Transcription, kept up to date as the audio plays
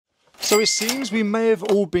So it seems we may have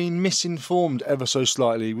all been misinformed ever so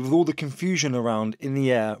slightly with all the confusion around in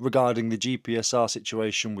the air regarding the GPSR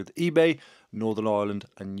situation with eBay, Northern Ireland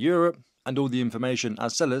and Europe, and all the information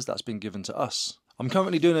as sellers that's been given to us. I'm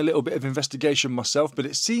currently doing a little bit of investigation myself, but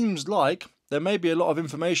it seems like there may be a lot of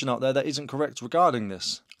information out there that isn't correct regarding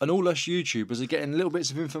this. And all us YouTubers are getting little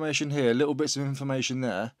bits of information here, little bits of information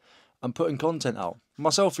there, and putting content out,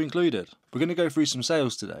 myself included. We're going to go through some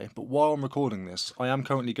sales today, but while I'm recording this, I am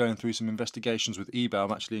currently going through some investigations with eBay.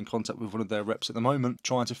 I'm actually in contact with one of their reps at the moment,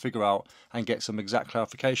 trying to figure out and get some exact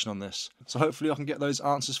clarification on this. So hopefully I can get those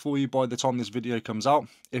answers for you by the time this video comes out.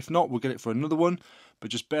 If not, we'll get it for another one, but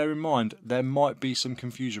just bear in mind, there might be some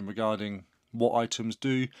confusion regarding what items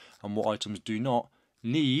do and what items do not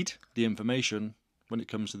need the information when it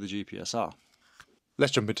comes to the GPSR.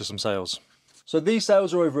 Let's jump into some sales. So these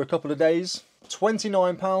sales are over a couple of days.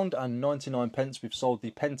 £29.99 we've sold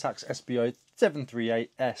the Pentax SBO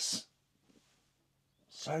 738S.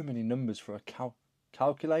 So many numbers for a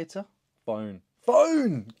calculator? Phone,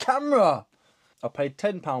 camera! I paid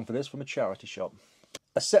 £10 for this from a charity shop.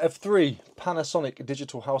 A set of 3 Panasonic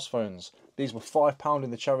digital house phones. These were £5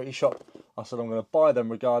 in the charity shop. I said I'm going to buy them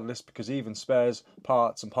regardless because even spares,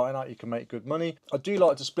 parts and parting out you can make good money. I do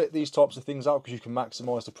like to split these types of things out because you can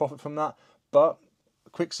maximise the profit from that. But a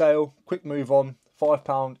quick sale, quick move on,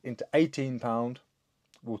 £5 into £18,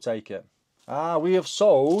 we'll take it. We have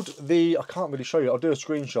sold the, I can't really show you, I'll do a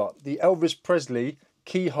screenshot, the Elvis Presley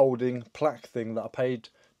key holding plaque thing that I paid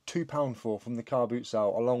 £2 for from the car boot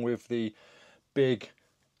sale, along with the big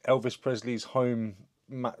Elvis Presley's home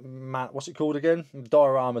what's it called again?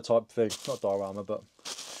 Diorama type thing. Not diorama, but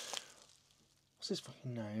what's his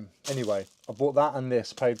fucking name? Anyway, I bought that and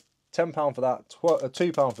this, paid £10 for that,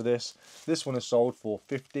 £2 for this. This one is sold for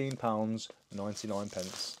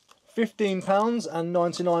 £15.99.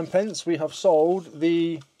 £15.99 we have sold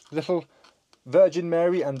the little Virgin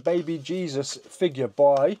Mary and Baby Jesus figure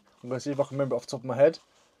by, I'm going to see if I can remember it off the top of my head,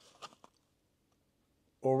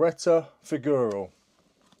 Oretta Figueroa.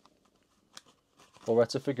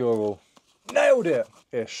 Nailed it!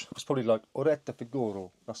 Ish. It's probably like Oretta Figueroa.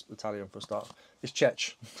 That's Italian for a start. It's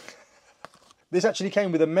Czech. This actually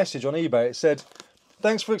came with a message on eBay. It said,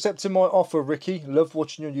 "Thanks for accepting my offer, Ricky. Love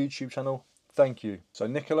watching your YouTube channel. Thank you." So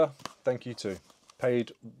Nicola, thank you too.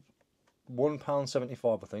 Paid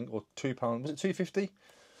 £1.75 I think, or £2. Was it £2.50?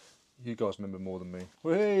 You guys remember more than me.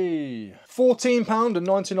 Whee!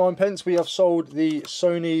 £14.99 we have sold the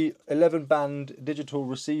Sony 11 band digital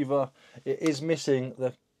receiver. It is missing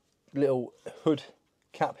the little hood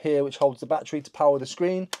cap here which holds the battery to power the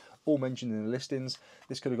screen. All mentioned in the listings.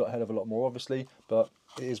 This could have got a hell of a lot more obviously, but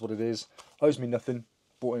it is what it is. Owes me nothing.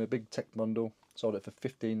 Bought in a big tech bundle. Sold it for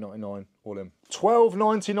 £15.99 all in.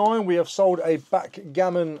 £12.99 we have sold a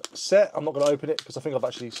backgammon set. I'm not going to open it because I think I've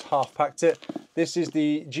actually half packed it. This is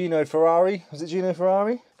the Gino Ferrari. Was it Gino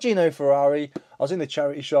Ferrari? Gino Ferrari. I was in the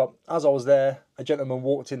charity shop. As I was there, a gentleman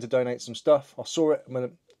walked in to donate some stuff. I saw it and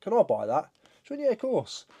went, "Can I buy that?" She went, "Yeah, of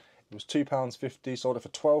course." It was £2.50. Sold it for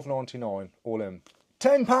 £12.99 all in.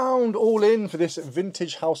 £10 all in for this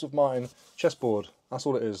vintage House of Martin chessboard. That's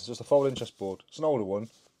all it is, just a folding chessboard. It's an older one,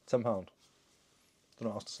 £10. Don't know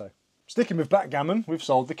what else to say. Sticking with backgammon, we've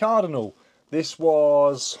sold the Cardinal. This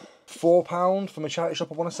was £4 from a charity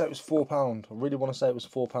shop. I want to say it was £4. I really want to say it was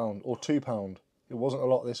 £4 or £2. It wasn't a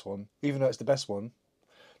lot, this one, even though it's the best one.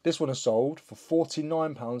 This one is sold for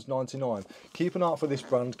 £49.99. Keep an eye out for this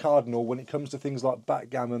brand, Cardinal, when it comes to things like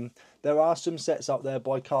backgammon. There are some sets out there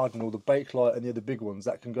by Cardinal, the Bakelite and the other big ones,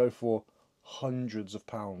 that can go for hundreds of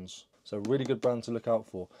pounds. So really good brand to look out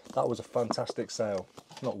for. That was a fantastic sale.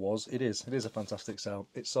 Not was, it is. It is a fantastic sale.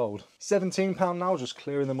 It sold. £17 now, just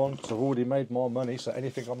clearing them on because I've already made more money. So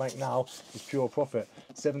anything I make now is pure profit.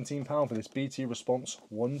 £17 for this BT Response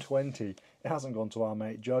 120. It hasn't gone to our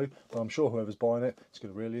mate Joe, but I'm sure whoever's buying it is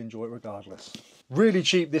going to really enjoy it regardless. Really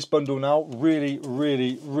cheap this bundle now. Really,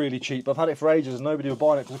 really, really cheap. I've had it for ages and nobody was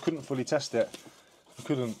buying it because I couldn't fully test it. I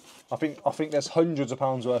couldn't. I think there's hundreds of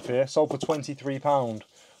pounds worth here. Sold for £23.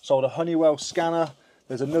 Sold a Honeywell scanner,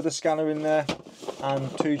 there's another scanner in there, and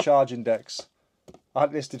 2 charging decks. I had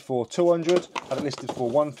it listed for 200, had it listed for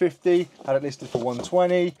 150, had it listed for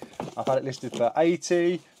 120, I've had it listed for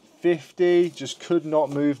 80, 50, just could not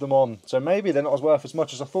move them on. So maybe they're not as worth as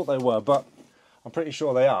much as I thought they were, but I'm pretty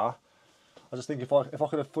sure they are. I just think if I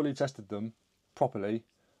could have fully tested them properly,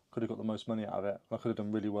 could have got the most money out of it. I could have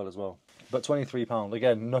done really well as well. But £23,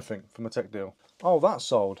 again, nothing from a tech deal. Oh, that's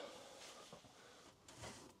sold.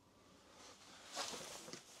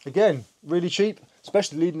 Again, really cheap,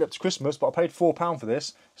 especially leading up to Christmas, but I paid £4 for this.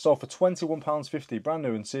 It sold for £21.50, brand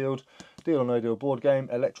new and sealed. Deal or no deal board game,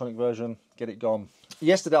 electronic version, get it gone.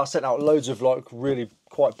 Yesterday I sent out loads of like really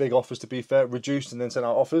quite big offers, to be fair, reduced and then sent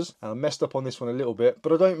out offers. And I messed up on this one a little bit,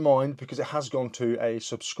 but I don't mind because it has gone to a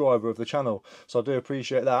subscriber of the channel. So I do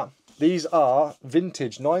appreciate that. These are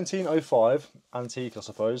vintage 1905, antique I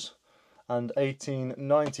suppose, and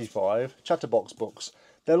 1895 chatterbox books.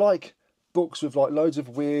 They're like books with like loads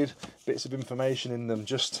of weird bits of information in them.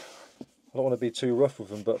 Just, I don't want to be too rough with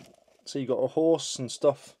them, but so you got a horse and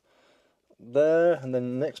stuff there, and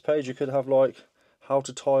then the next page you could have like how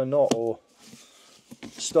to tie a knot or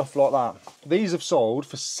stuff like that. These have sold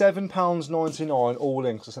for £7.99 all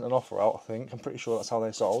in, because I sent an offer out, I think. I'm pretty sure that's how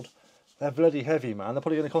they sold. They're bloody heavy, man. They're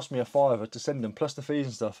probably going to cost me a £5 to send them, plus the fees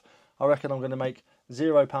and stuff. I reckon I'm going to make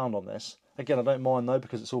 £0 on this. Again, I don't mind though,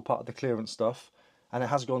 because it's all part of the clearance stuff, and it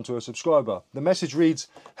has gone to a subscriber. The message reads,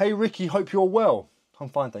 "Hey Ricky, hope you're well." I'm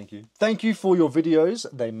fine, thank you. Thank you for your videos,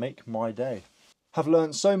 they make my day. Have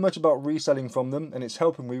learned so much about reselling from them, and it's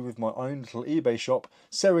helping me with my own little eBay shop,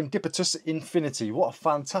 Serendipitous Infinity. What a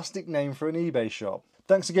fantastic name for an eBay shop.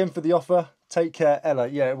 Thanks again for the offer. Take care, Ella.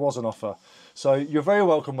 Yeah, it was an offer. So you're very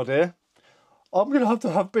welcome, my dear. I'm going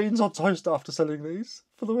to have beans on toast after selling these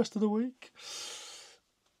for the rest of the week.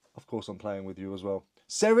 Of course, I'm playing with you as well.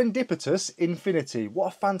 Serendipitous Infinity.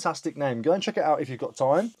 What a fantastic name. Go and check it out if you've got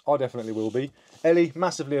time. I definitely will be. Ellie,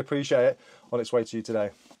 massively appreciate it. On its way to you today.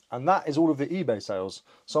 And that is all of the eBay sales.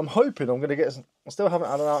 So I'm hoping I'm going to get... I still haven't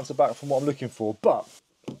had an answer back from what I'm looking for, but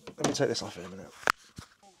let me take this off in a minute.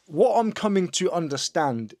 What I'm coming to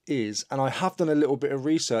understand is, and I have done a little bit of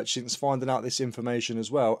research since finding out this information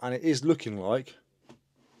as well, and it is looking like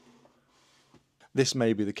this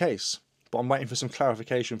may be the case. But I'm waiting for some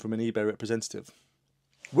clarification from an eBay representative.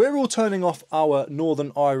 We're all turning off our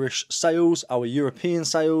Northern Irish sales, our European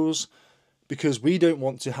sales, because we don't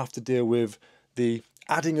want to have to deal with the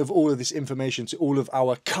adding of all of this information to all of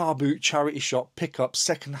our car boot charity shop pickup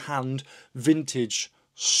second-hand vintage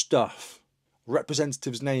stuff.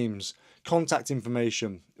 Representatives' names, contact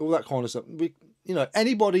information, all that kind of stuff. You know,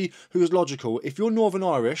 anybody who is logical, if you're Northern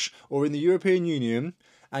Irish or in the European Union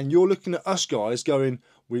and you're looking at us guys going,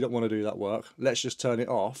 we don't want to do that work, let's just turn it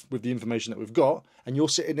off with the information that we've got, and you're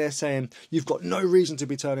sitting there saying, you've got no reason to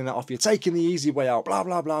be turning that off, you're taking the easy way out, blah,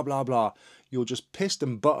 blah, blah, blah, blah. You're just pissed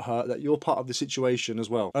and butthurt that you're part of the situation as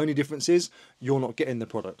well. Only difference is, you're not getting the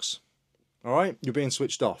products. Alright? You're being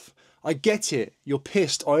switched off. I get it. You're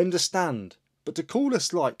pissed. I understand. But to call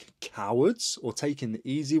us like cowards or taking the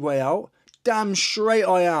easy way out, damn straight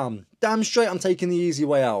I am. Damn straight I'm taking the easy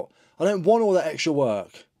way out. I don't want all that extra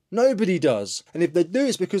work. Nobody does. And if they do,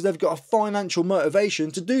 it's because they've got a financial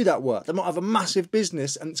motivation to do that work. They might have a massive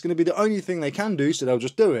business and it's going to be the only thing they can do, so they'll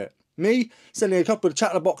just do it. Me, selling a couple of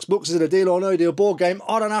chatterbox books as a deal or no deal board game,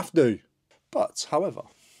 I don't have to. But, however,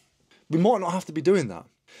 we might not have to be doing that.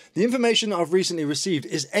 The information that I've recently received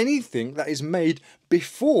is anything that is made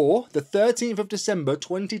before the 13th of December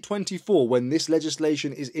 2024, when this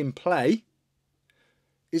legislation is in play,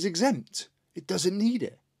 is exempt. It doesn't need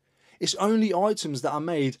it. It's only items that are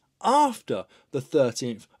made after the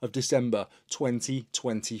 13th of December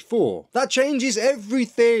 2024. That changes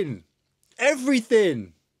everything.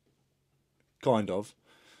 Everything. Kind of.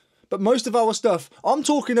 But most of our stuff, I'm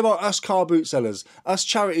talking about us car boot sellers, us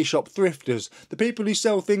charity shop thrifters, the people who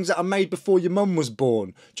sell things that are made before your mum was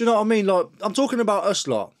born. Do you know what I mean? Like, I'm talking about us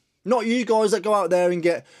lot. Not you guys that go out there and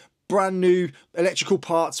get brand new electrical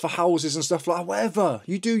parts for houses and stuff like that. Whatever.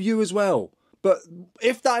 You do you as well. But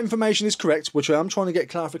if that information is correct, which I am trying to get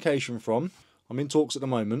clarification from, I'm in talks at the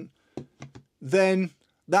moment, then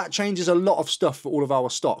that changes a lot of stuff for all of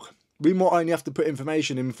our stock. We might only have to put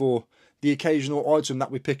information in for the occasional item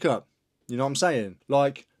that we pick up. You know what I'm saying?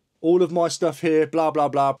 Like, all of my stuff here, blah, blah,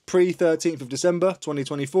 blah, pre-13th of December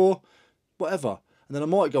 2024, whatever. And then I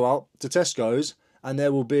might go out to Tesco's and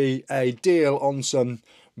there will be a deal on some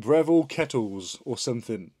Breville kettles or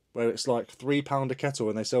something, where it's like £3 a kettle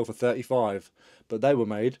and they sell for 35, but they were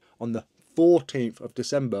made on the 14th of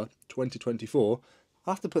December 2024.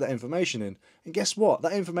 I have to put that information in. And guess what?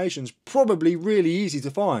 That information's probably really easy to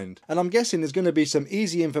find. And I'm guessing there's going to be some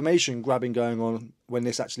easy information grabbing going on when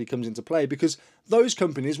this actually comes into play, because those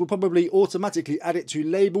companies will probably automatically add it to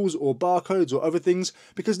labels or barcodes or other things,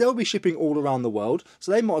 because they'll be shipping all around the world.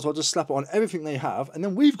 So they might as well just slap it on everything they have, and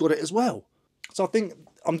then we've got it as well. So I think,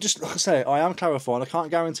 I'm just, like I say, I am clarifying. I can't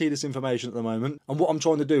guarantee this information at the moment. And what I'm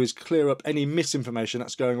trying to do is clear up any misinformation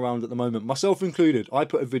that's going around at the moment, myself included. I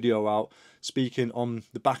put a video out speaking on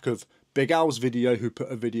the back of Big Al's video, who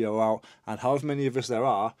put a video out, and however many of us there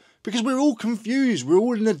are, because we're all confused. We're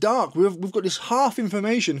all in the dark. We've got this half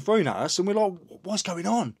information thrown at us, and we're like, what's going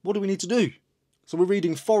on? What do we need to do? So we're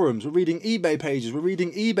reading forums, we're reading eBay pages, we're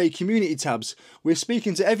reading eBay community tabs. We're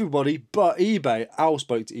speaking to everybody but eBay. Al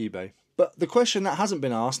spoke to eBay. But the question that hasn't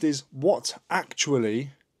been asked is what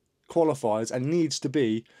actually qualifies and needs to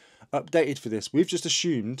be updated for this. We've just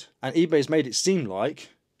assumed, and eBay's made it seem like,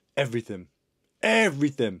 everything.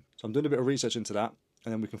 Everything. So I'm doing a bit of research into that,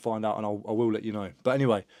 and then we can find out, and I will let you know. But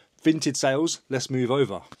anyway, vintage sales, let's move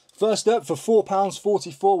over. First up, for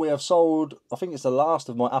 £4.44, we have sold, I think it's the last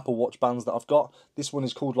of my Apple Watch bands that I've got. This one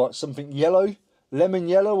is called like something yellow, lemon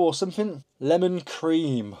yellow or something. Lemon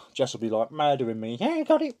cream. Jess will be like, murdering me. Yeah, you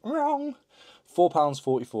got it wrong.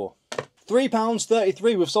 £4.44.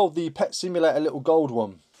 £3.33, we've sold the Pet Simulator little gold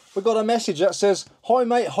one. We've got a message that says, hi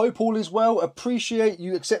mate, hope all is well. Appreciate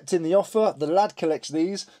you accepting the offer. The lad collects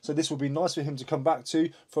these, so this would be nice for him to come back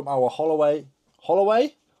to from our holiday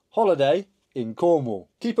in Cornwall.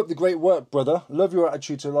 Keep up the great work, brother. Love your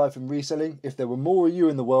attitude to life and reselling. If there were more of you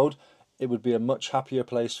in the world, it would be a much happier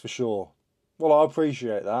place for sure. Well, I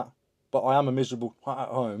appreciate that, but I am a miserable at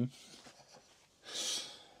home.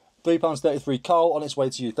 £3.33. Carl, on its way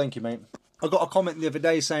to you. Thank you, mate. I got a comment the other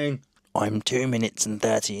day saying, I'm 2 minutes and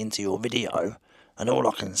 30 into your video, and all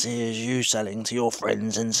I can see is you selling to your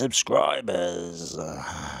friends and subscribers.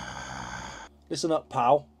 Listen up,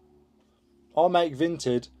 pal. I make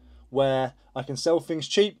Vinted where I can sell things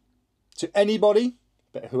cheap to anybody,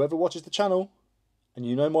 but whoever watches the channel, and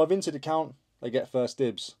you know my Vinted account, they get first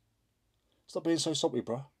dibs. Stop being so salty,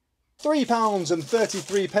 bro.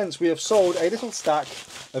 £3.33, we have sold a little stack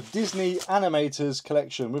of Disney Animators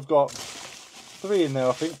collection. We've got 3 in there,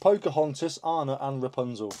 I think. Pocahontas, Anna and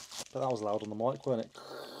Rapunzel. But that was loud on the mic, wasn't it?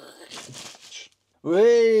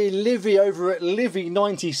 Hey, Livy over at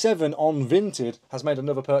Livy97 on Vinted has made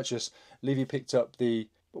another purchase. Livy picked up the...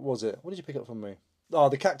 What was it? What did you pick up from me? Oh,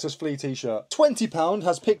 the Cactus Flea t-shirt. £20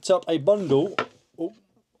 has picked up a bundle.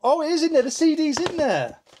 Oh, it is in there. The CD's in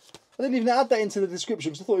there. I didn't even add that into the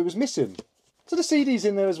description because I thought it was missing. So the CD's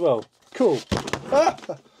in there as well. Cool. Ah!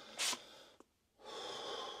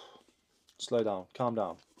 Slow down. Calm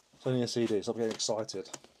down. It's only a CD. Stop getting excited.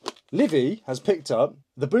 Livy has picked up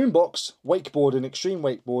the Boombox Wakeboarding, Extreme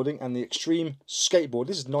Wakeboarding, and the Extreme Skateboard.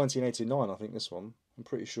 This is 1989, I think, this one. I'm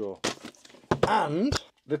pretty sure. And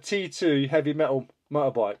the T2 Heavy Metal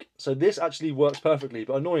Motorbike. So this actually works perfectly,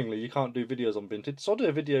 but annoyingly, you can't do videos on Vinted. So I'll do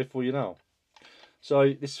a video for you now.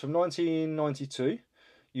 So this is from 1992.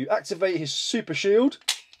 You activate his super shield.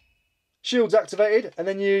 Shield's activated, and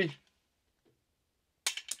then you...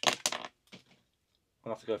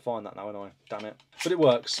 I'll have to go find that now, won't I? Damn it. But it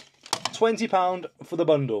works. £20 for the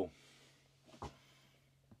bundle.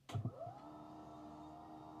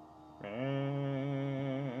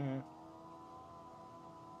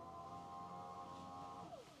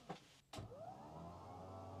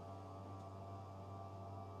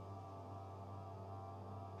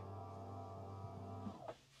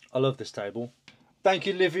 I love this table. Thank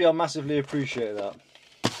you, Livy. I massively appreciate that.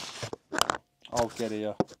 I'll get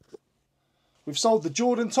here. We've sold the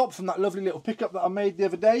Jordan top from that lovely little pickup that I made the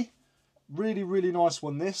other day. Really, really nice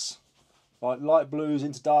one, this. Like light blues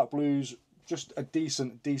into dark blues. Just a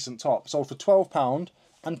decent top. Sold for £12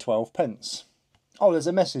 and 12 pence. Oh, there's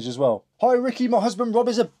a message as well. Hi, Ricky. My husband Rob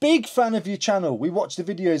is a big fan of your channel. We watch the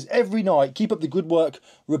videos every night. Keep up the good work,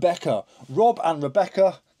 Rebecca. Rob and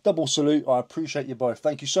Rebecca, double salute. I appreciate you both.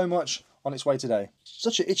 Thank you so much. On its way today.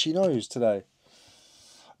 Such an itchy nose today.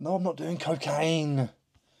 No, I'm not doing cocaine.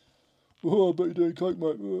 Oh, I bet you're doing coke,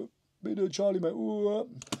 mate. Oh, I bet you're doing Charlie, mate. Oh,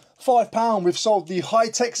 £5. We've sold the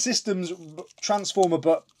High-Tech Systems transformer,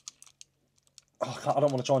 but oh, I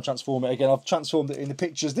don't want to try and transform it again. I've transformed it in the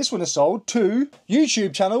pictures. This one is sold to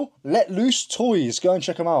YouTube channel Let Loose Toys. Go and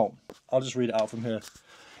check them out. I'll just read it out from here.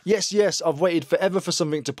 Yes, I've waited forever for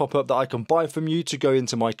something to pop up that I can buy from you to go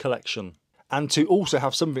into my collection. And to also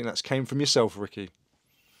have something that's came from yourself, Ricky.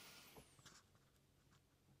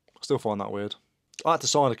 I still find that weird. I had to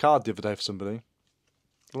sign a card the other day for somebody.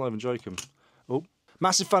 I'm not even joking. Oh.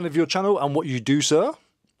 Massive fan of your channel and what you do, sir.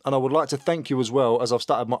 And I would like to thank you as well, as I've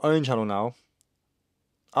started my own channel now.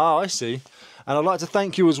 Ah, I see. And I'd like to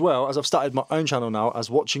thank you as well, as I've started my own channel now, as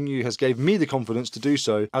watching you has gave me the confidence to do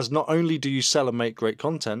so, as not only do you sell and make great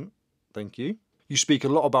content, thank you, you speak a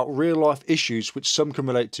lot about real life issues which some can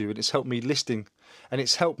relate to, and it's helped me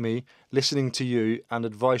listening to you and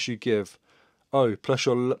advice you give. Plus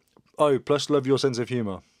love your sense of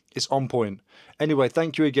humour. It's on point. Anyway,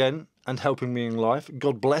 thank you again and helping me in life.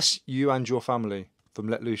 God bless you and your family. From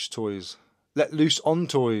Let Loose Toys. Let Loose on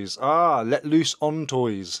Toys. Ah, Let Loose on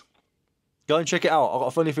Toys. Go and check it out. I've got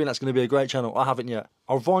a funny feeling that's going to be a great channel. I haven't yet.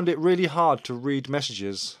 I find it really hard to read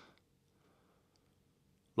messages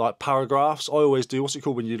like paragraphs. I always do. What's it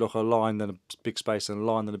called when you do like a line, then a big space, and a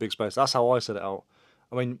line, then a big space? That's how I set it out.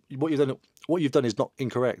 I mean, what you've done is not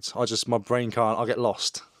incorrect. My brain can't. I get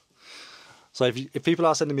lost. So if people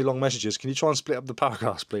are sending me long messages, can you try and split up the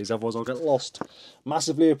paragraphs, please? Otherwise, I'll get lost.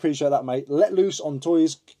 Massively appreciate that, mate. Let loose on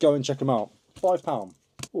toys. Go and check them out. £5.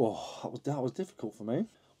 Oh, that was difficult for me.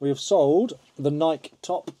 We have sold the Nike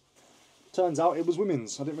top. Turns out it was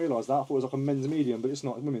women's. I didn't realise that. I thought it was like a men's medium, but it's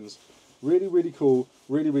not. It's women's. Really, really cool.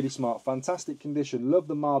 Really, really smart. Fantastic condition. Love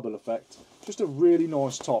the marble effect. Just a really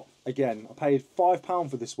nice top. Again, I paid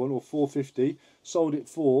 £5 for this one, or £4.50. Sold it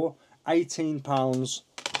for £18.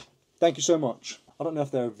 Thank you so much. I don't know if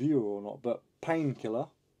they're a viewer or not, but Painkiller,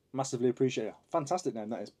 massively appreciate it. Fantastic name,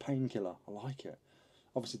 that is. Painkiller. I like it.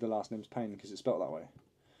 Obviously the last name's Pain because it's spelled that way.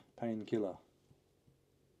 Painkiller.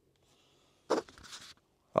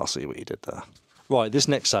 I'll see what you did there. Right, this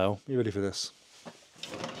next sale. You ready for this?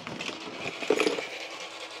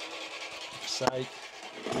 Sake.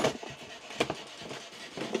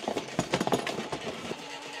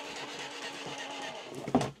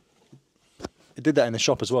 It did that in the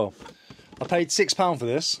shop as well. I paid £6 for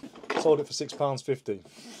this, sold it for £6.50.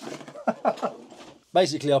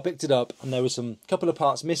 Basically, I picked it up and there was some couple of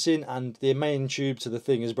parts missing and the main tube to the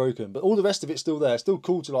thing is broken, but all the rest of it's still there. It's still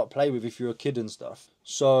cool to like play with if you're a kid and stuff.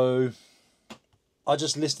 So I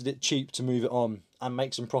just listed it cheap to move it on and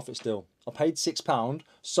make some profit still. I paid £6.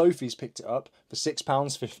 Sophie's picked it up for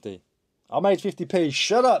 £6.50. I made 50p.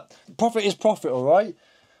 Shut up. Profit is profit, all right?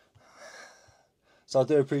 So I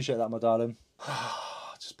do appreciate that, my darling.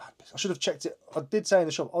 Just bad business. I should have checked it. I did say in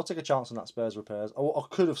the shop, I'll take a chance on that spares repairs. I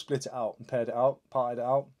could have split it out and paired it out, parted it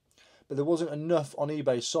out. But there wasn't enough on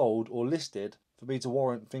eBay sold or listed for me to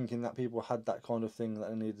warrant thinking that people had that kind of thing that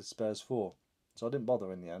they needed spares for. So I didn't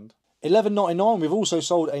bother in the end. £11.99. We've also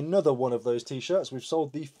sold another one of those t-shirts. We've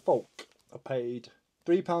sold the Folk. I paid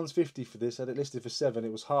 £3.50 for this. I had it listed for £7.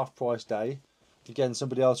 It was half price day. Again,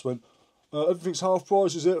 somebody else went, everything's half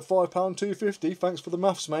price, is it? £5, £2.50. Thanks for the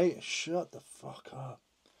maths, mate. Shut the fuck up.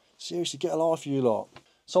 Seriously, get a life, you lot.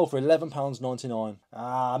 Sold for £11.99.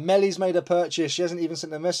 Ah, Melly's made a purchase. She hasn't even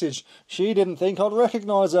sent a message. She didn't think I'd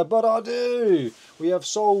recognise her, but I do. We have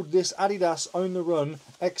sold this Adidas Own the Run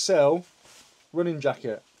XL running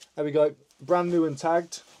jacket. There we go. Brand new and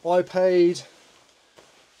tagged. I paid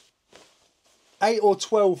 8 or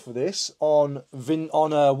 12 for this on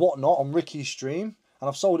Whatnot, on Ricky's stream. And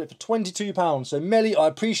I've sold it for £22. So Melly, I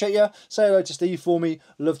appreciate you. Say hello to Steve for me.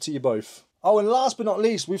 Love to you both. Oh, and last but not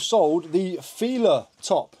least, we've sold the Feeler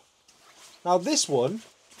top. Now this one,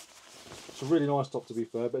 it's a really nice top to be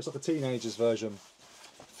fair, but it's like a teenager's version.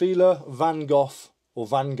 Feeler Van Gogh or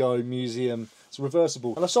Van Gogh Museum. It's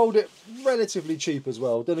reversible. And I sold it relatively cheap as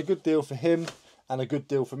well. Done a good deal for him and a good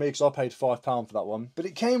deal for me because I paid £5 for that one. But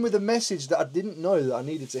it came with a message that I didn't know that I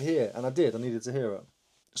needed to hear. And I did. I needed to hear it.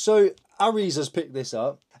 So Aries has picked this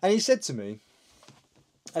up and he said to me,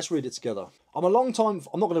 let's read it together. I'm not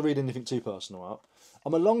going to read anything too personal out.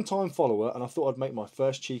 I'm a long time follower and I thought I'd make my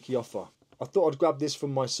first cheeky offer. I thought I'd grab this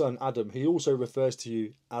from my son Adam. He also refers to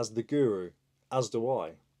you as the guru, as do I.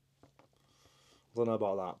 I don't know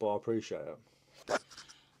about that, but I appreciate it. Let's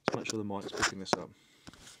make sure the mic's picking this up.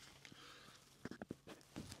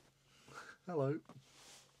 Hello.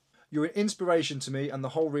 You're an inspiration to me and the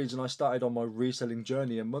whole reason I started on my reselling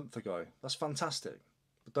journey a month ago. That's fantastic.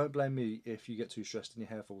 But don't blame me if you get too stressed and your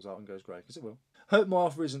hair falls out and goes grey, because it will. Hope my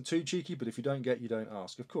offer isn't too cheeky, but if you don't get, you don't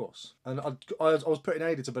ask, of course. And I was putting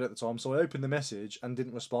Ada to bed at the time, so I opened the message and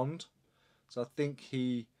didn't respond. So I think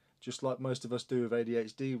he, just like most of us do with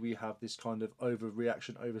ADHD, we have this kind of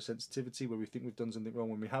overreaction, oversensitivity, where we think we've done something wrong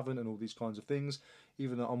when we haven't, and all these kinds of things.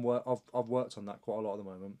 Even though I've worked on that quite a lot at the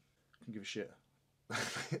moment. I can give a shit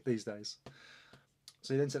these days.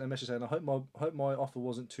 So he then sent a message saying, I hope my offer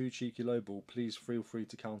wasn't too cheeky lowball. Please feel free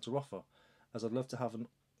to counter offer, as I'd love to have a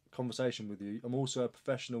conversation with you. I'm also a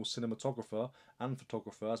professional cinematographer and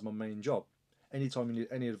photographer as my main job. Anytime you need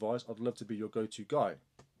any advice, I'd love to be your go-to guy.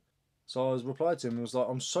 So I replied to him and was like,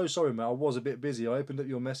 I'm so sorry, mate. I was a bit busy. I opened up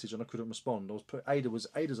your message and I couldn't respond. Ada's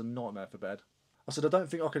a nightmare for bed. I said, I don't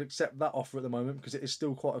think I could accept that offer at the moment because it is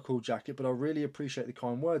still quite a cool jacket, but I really appreciate the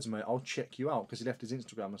kind words, mate. I'll check you out, because he left his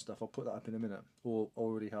Instagram and stuff. I'll put that up in a minute, or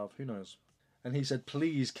already have, who knows. And he said,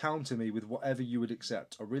 please counter me with whatever you would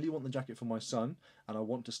accept. I really want the jacket for my son, and I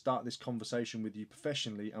want to start this conversation with you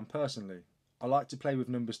professionally and personally. I like to play with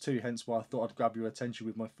numbers too, hence why I thought I'd grab your attention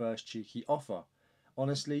with my first cheeky offer.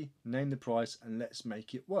 Honestly, name the price and let's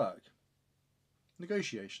make it work.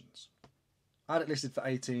 Negotiations. I had it listed for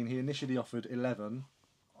 18, he initially offered 11,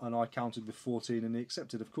 and I counted with 14 and he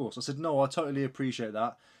accepted, of course. I said, no, I totally appreciate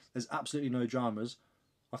that. There's absolutely no dramas.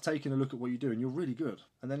 I've taken a look at what you do and you're really good.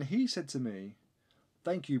 And then he said to me,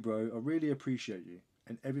 thank you, bro. I really appreciate you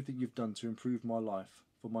and everything you've done to improve my life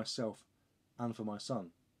for myself and for my son.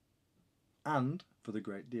 And for the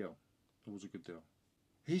great deal. It was a good deal.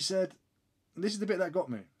 He said, this is the bit that got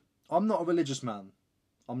me. I'm not a religious man.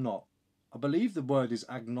 I'm not. I believe the word is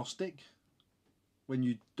agnostic. When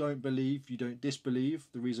you don't believe, you don't disbelieve.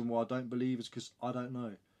 The reason why I don't believe is because I don't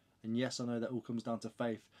know. And yes, I know that all comes down to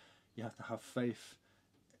faith. You have to have faith.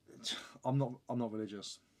 I'm not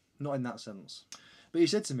religious. Not in that sense. But he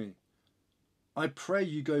said to me, I pray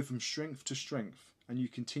you go from strength to strength and you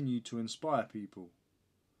continue to inspire people.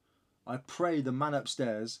 I pray the man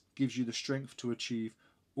upstairs gives you the strength to achieve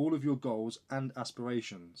all of your goals and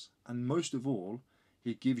aspirations. And most of all,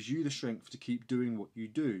 he gives you the strength to keep doing what you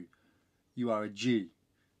do. You are a G.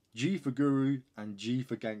 G for guru and G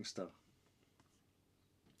for gangster.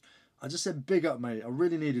 I just said, big up, mate. I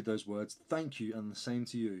really needed those words. Thank you, and the same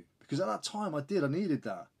to you. Because at that time, I needed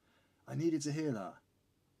that. I needed to hear that.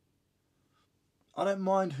 I don't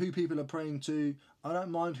mind who people are praying to. I don't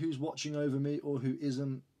mind who's watching over me or who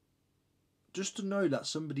isn't. Just to know that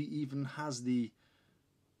somebody even has the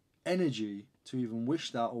energy to even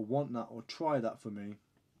wish that or want that or try that for me.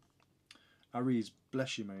 Aries,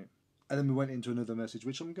 bless you, mate. And then we went into another message,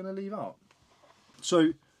 which I'm going to leave out.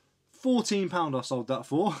 So, £14 I sold that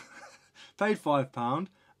for. Paid £5.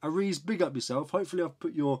 Aries, big up yourself. Hopefully I've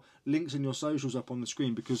put your links and your socials up on the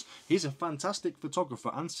screen because he's a fantastic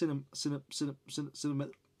photographer and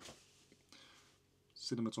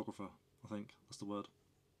cinematographer. I think that's the word.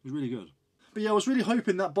 He's really good. But yeah, I was really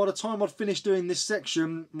hoping that by the time I'd finished doing this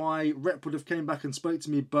section, my rep would have came back and spoke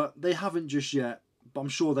to me, but they haven't just yet, but I'm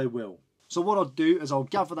sure they will. So what I'll do is I'll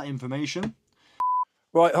gather that information.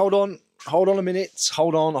 Right, hold on a minute.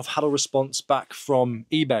 Hold on, I've had a response back from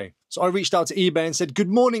eBay. So I reached out to eBay and said, good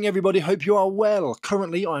morning, everybody. Hope you are well.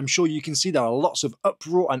 Currently, I'm sure you can see there are lots of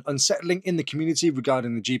uproar and unsettling in the community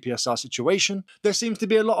regarding the GPSR situation. There seems to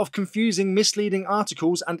be a lot of confusing, misleading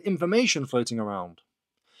articles and information floating around.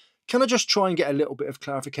 Can I just try and get a little bit of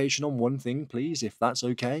clarification on one thing, please, if that's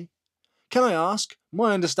okay? Can I ask,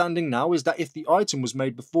 my understanding now is that if the item was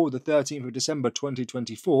made before the 13th of December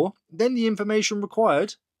 2024, then the information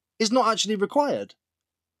required is not actually required.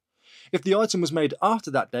 If the item was made after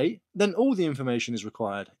that date, then all the information is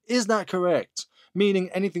required. Is that correct? Meaning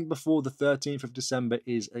anything before the 13th of December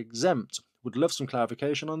is exempt. Would love some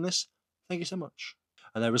clarification on this. Thank you so much.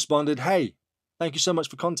 And they responded, hey, thank you so much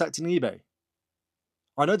for contacting eBay.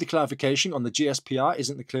 I know the clarification on the GSPR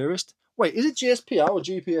isn't the clearest. Wait, is it GSPR or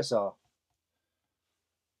GPSR?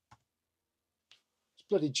 It's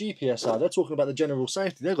bloody GPSR. They're talking about the general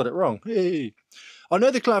safety. They got it wrong. Hey. I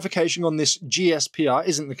know the clarification on this GSPR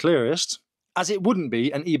isn't the clearest, as it wouldn't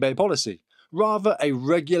be an eBay policy, rather a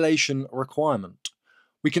regulation requirement.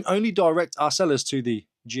 We can only direct our sellers to the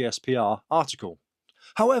GSPR article.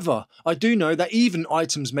 However, I do know that even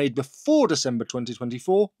items made before December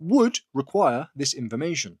 2024 would require this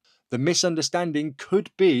information. The misunderstanding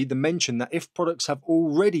could be the mention that if products have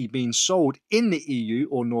already been sold in the EU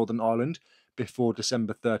or Northern Ireland before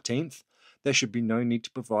December 13th, there should be no need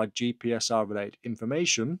to provide GPSR related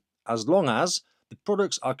information as long as the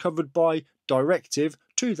products are covered by Directive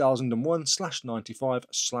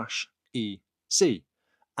 2001/95/EC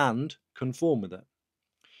and conform with it.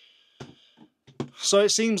 So it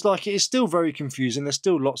seems like it is still very confusing. There's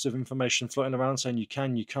still lots of information floating around saying you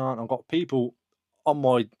can, you can't. I've got people on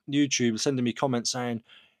my YouTube sending me comments saying,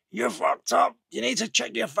 you're fucked up, you need to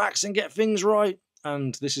check your facts and get things right.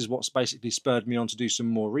 And this is what's basically spurred me on to do some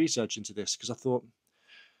more research into this, because I thought,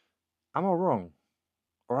 am I wrong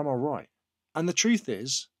or am I right? And the truth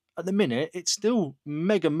is, at the minute, it's still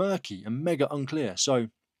mega murky and mega unclear. So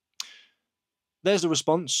there's the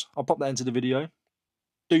response. I'll pop that into the video.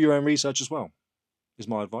 Do your own research as well, is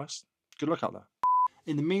my advice. Good luck out there.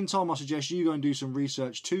 In the meantime, I suggest you go and do some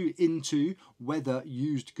research too into whether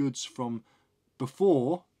used goods from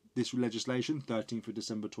before this legislation, 13th of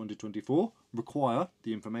December 2024, require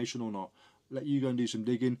the information or not. Let you go and do some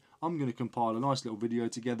digging. I'm going to compile a nice little video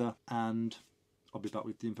together and I'll be back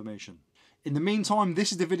with the information. In the meantime,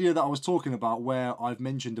 this is the video that I was talking about where I've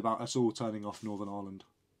mentioned about us all turning off Northern Ireland.